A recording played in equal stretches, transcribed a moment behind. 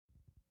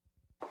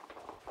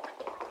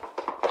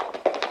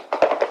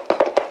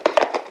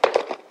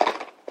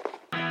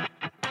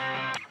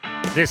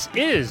This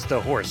is the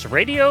Horse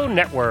Radio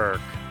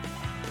Network.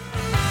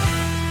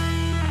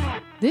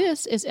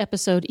 This is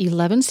episode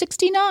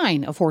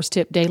 1169 of Horse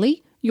Tip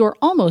Daily, your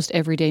almost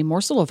everyday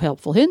morsel of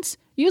helpful hints,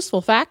 useful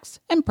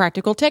facts, and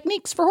practical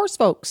techniques for horse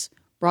folks.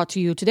 Brought to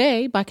you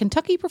today by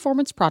Kentucky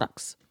Performance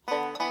Products.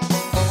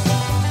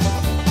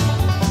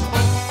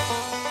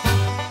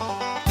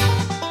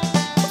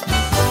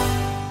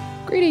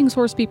 Greetings,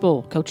 horse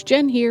people. Coach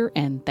Jen here,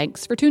 and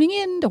thanks for tuning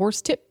in to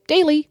Horse Tip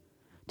Daily.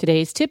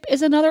 Today's tip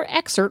is another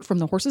excerpt from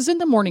the Horses in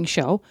the Morning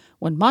show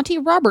when Monty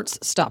Roberts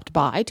stopped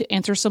by to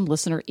answer some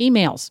listener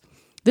emails.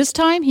 This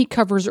time he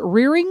covers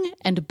rearing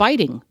and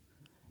biting.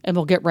 And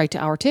we'll get right to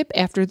our tip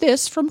after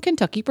this from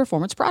Kentucky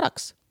Performance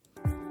Products.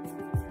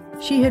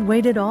 She had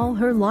waited all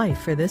her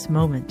life for this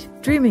moment,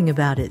 dreaming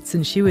about it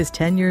since she was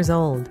 10 years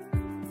old.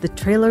 The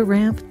trailer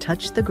ramp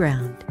touched the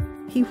ground.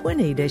 He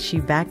whinnied as she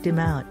backed him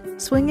out,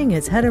 swinging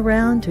his head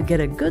around to get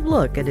a good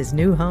look at his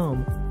new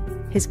home.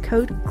 His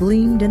coat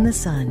gleamed in the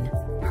sun.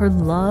 Her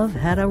love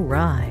had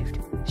arrived.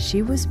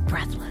 She was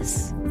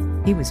breathless.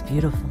 He was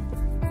beautiful.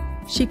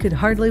 She could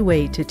hardly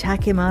wait to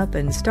tack him up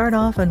and start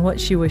off on what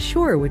she was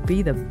sure would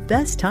be the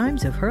best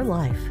times of her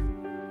life.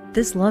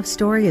 This love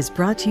story is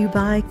brought to you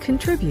by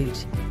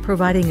Contribute,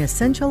 providing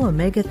essential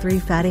omega-3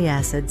 fatty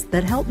acids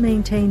that help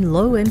maintain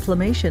low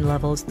inflammation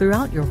levels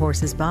throughout your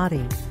horse's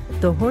body.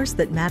 The horse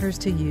that matters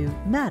to you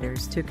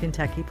matters to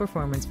Kentucky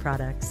Performance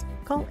Products.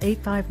 Call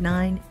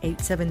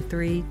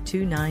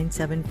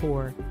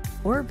 859-873-2974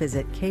 or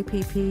visit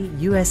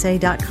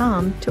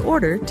kppusa.com to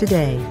order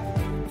today.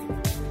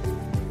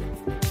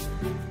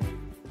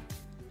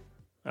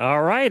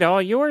 All right,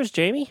 all yours,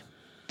 Jamie.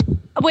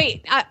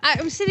 Wait,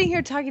 I'm sitting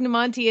here talking to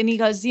Monty, and he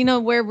goes, you know,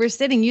 where we're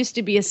sitting used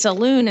to be a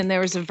saloon, and there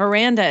was a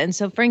veranda, and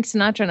so Frank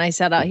Sinatra and I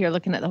sat out here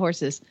looking at the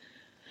horses.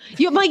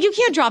 Mike, you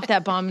can't drop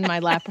that bomb in my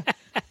lap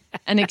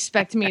and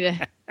expect me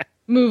to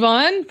move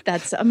on.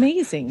 That's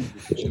amazing.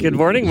 Good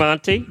morning,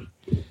 Monty.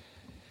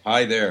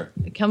 Hi there.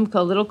 Come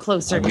a little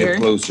closer I'll here.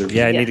 get closer.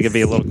 Yeah, I need to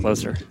be a little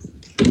closer.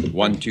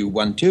 1, 2,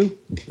 1, 2.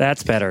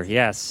 That's better,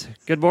 yes.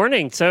 Good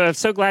morning. So I'm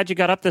so glad you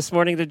got up this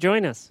morning to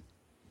join us.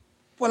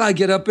 Well, I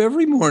get up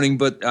every morning,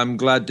 but I'm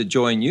glad to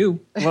join you.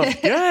 Well,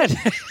 good.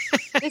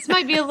 This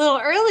might be a little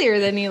earlier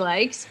than he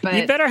likes, but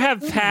You better have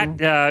Pat,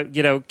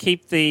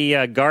 keep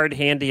the guard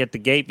handy at the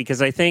gate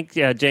because I think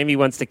Jamie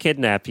wants to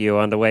kidnap you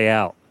on the way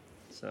out.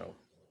 So,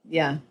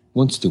 yeah.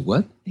 Wants to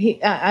what?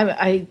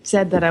 I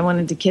said that I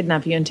wanted to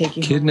kidnap you and take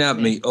you home Kidnap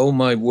with me. Oh,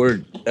 my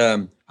word.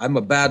 I'm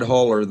a bad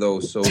hauler,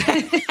 though, so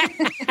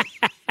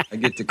I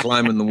get to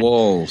climb in the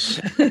walls.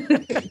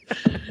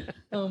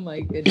 Oh,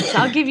 my goodness.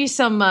 I'll give you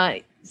some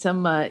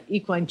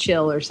equine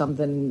chill or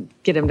something,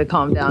 get him to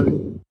calm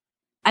down.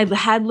 I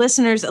had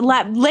listeners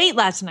late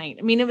last night.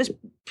 I mean, it was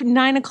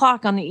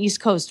 9:00 on the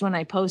East Coast when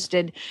I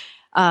posted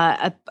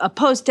a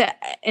post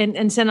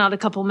and sent out a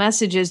couple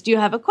messages. Do you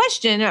have a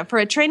question for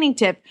a training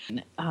tip?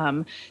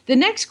 The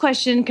next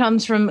question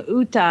comes from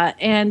Uta,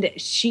 and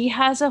she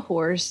has a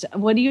horse.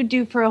 What do you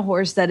do for a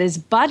horse that is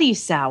buddy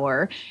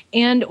sour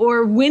and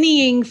or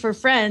whinnying for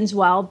friends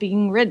while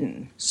being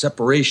ridden?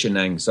 Separation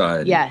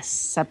anxiety. Yes,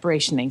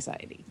 separation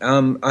anxiety.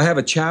 I have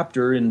a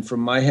chapter in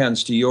From My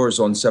Hands to Yours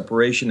on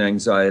separation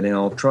anxiety, and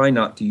I'll try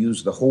not to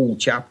use the whole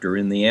chapter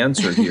in the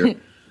answer here,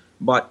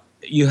 but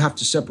you have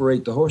to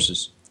separate the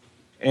horses.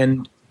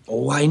 And,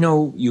 I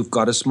know you've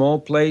got a small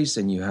place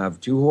and you have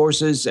 2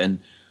 horses, and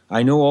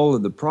I know all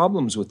of the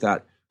problems with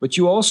that, but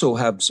you also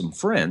have some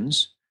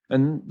friends,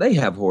 and they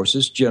have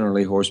horses.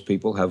 Generally, horse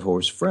people have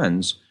horse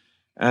friends,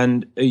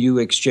 and you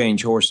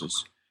exchange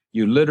horses.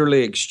 You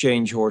literally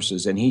exchange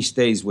horses, and he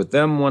stays with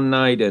them one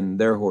night, and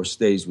their horse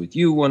stays with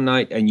you one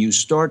night, and you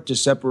start to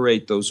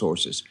separate those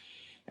horses.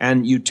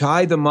 And you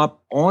tie them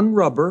up on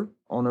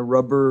a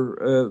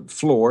rubber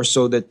floor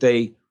so that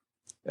they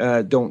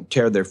don't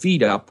tear their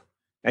feet up.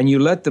 And you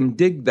let them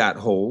dig that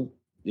hole,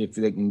 if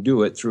they can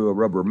do it, through a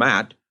rubber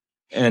mat,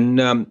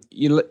 and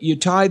you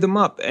tie them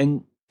up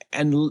and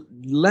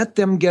let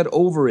them get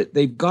over it.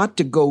 They've got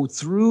to go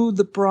through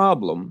the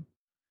problem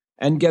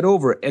and get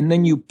over it. And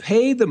then you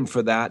pay them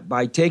for that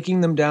by taking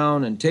them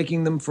down and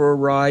taking them for a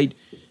ride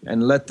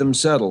and let them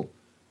settle.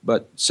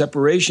 But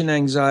separation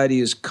anxiety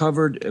is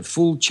covered, a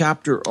full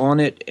chapter on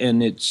it,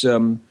 and it's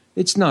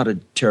not a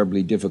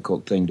terribly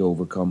difficult thing to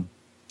overcome.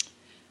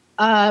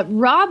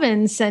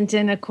 Robin sent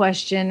in a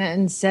question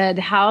and said,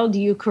 how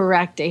do you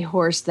correct a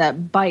horse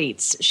that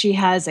bites? She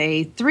has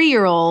a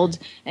 3-year-old,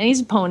 and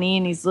he's a pony,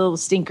 and he's a little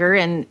stinker,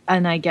 and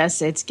I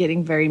guess it's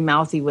getting very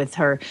mouthy with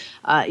her.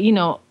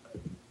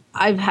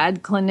 I've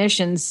had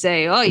clinicians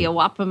say, oh, you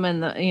whop them in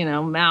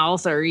the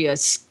mouth, or you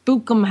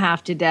spook them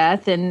half to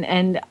death,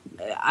 and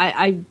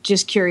I'm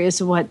just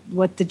curious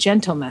what the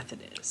gentle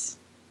method is.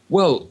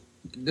 Well,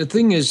 the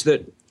thing is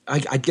that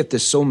I get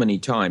this so many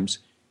times.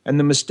 And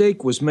the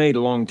mistake was made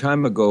a long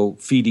time ago,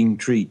 feeding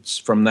treats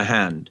from the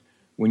hand.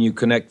 When you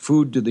connect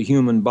food to the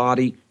human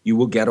body, you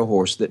will get a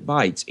horse that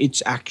bites.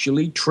 It's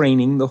actually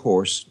training the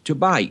horse to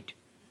bite.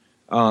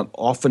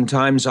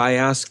 Oftentimes I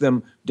ask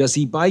them, does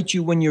he bite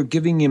you when you're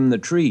giving him the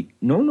treat?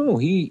 No,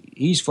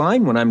 he's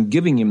fine when I'm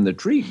giving him the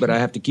treat, but I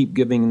have to keep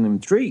giving him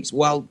treats.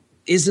 Well,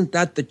 isn't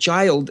that the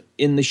child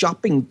in the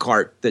shopping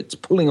cart that's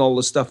pulling all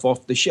the stuff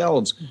off the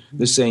shelves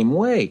the same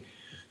way?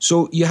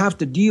 So you have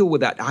to deal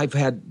with that. I've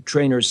had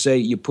trainers say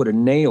you put a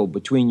nail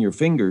between your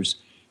fingers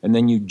and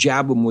then you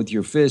jab them with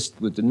your fist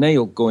with the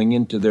nail going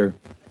into their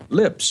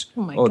lips.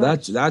 Oh,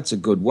 that's a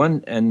good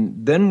one. And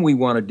then we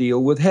want to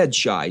deal with head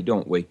shy,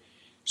 don't we?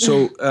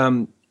 So,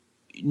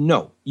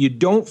 no, you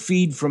don't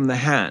feed from the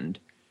hand.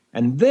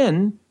 And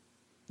then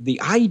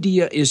the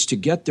idea is to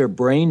get their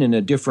brain in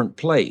a different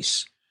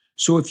place.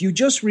 So if you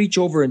just reach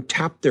over and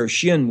tap their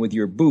shin with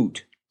your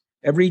boot,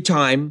 every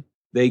time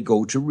they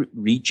go to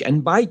reach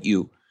and bite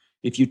you,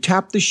 if you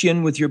tap the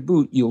shin with your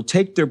boot, you'll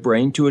take their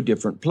brain to a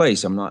different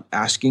place. I'm not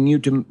asking you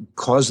to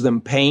cause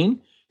them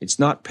pain. It's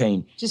not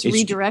pain. Just it's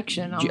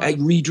redirection.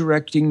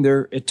 Redirecting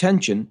their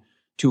attention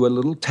to a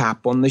little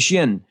tap on the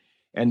shin.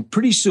 And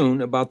pretty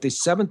soon, about the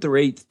 7th or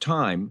 8th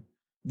time,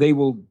 they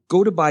will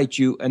go to bite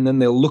you, and then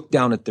they'll look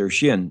down at their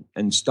shin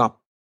and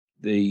stop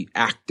the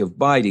act of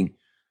biting.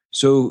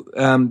 So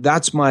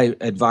that's my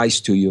advice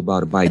to you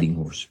about a biting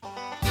horse.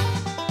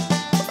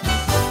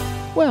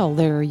 Well,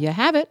 there you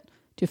have it.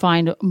 To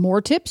find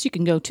more tips, you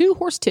can go to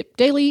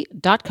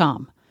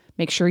horsetipdaily.com.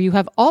 Make sure you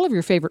have all of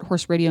your favorite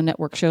Horse Radio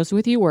Network shows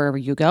with you wherever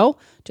you go.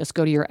 Just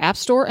go to your app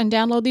store and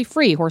download the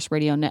free Horse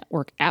Radio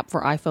Network app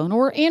for iPhone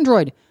or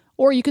Android,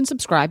 or you can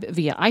subscribe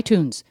via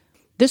iTunes.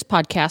 This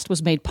podcast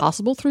was made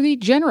possible through the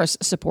generous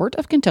support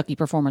of Kentucky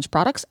Performance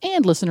Products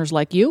and listeners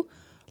like you.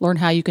 Learn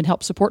how you can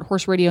help support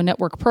Horse Radio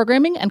Network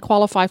programming and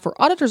qualify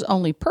for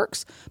auditors-only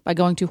perks by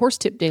going to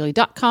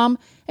horsetipdaily.com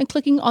and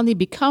clicking on the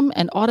Become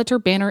an Auditor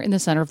banner in the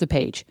center of the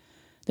page.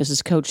 This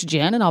is Coach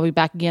Jen, and I'll be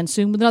back again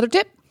soon with another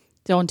tip.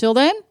 So until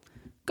then,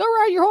 go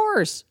ride your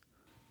horse.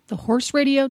 The Horse Radio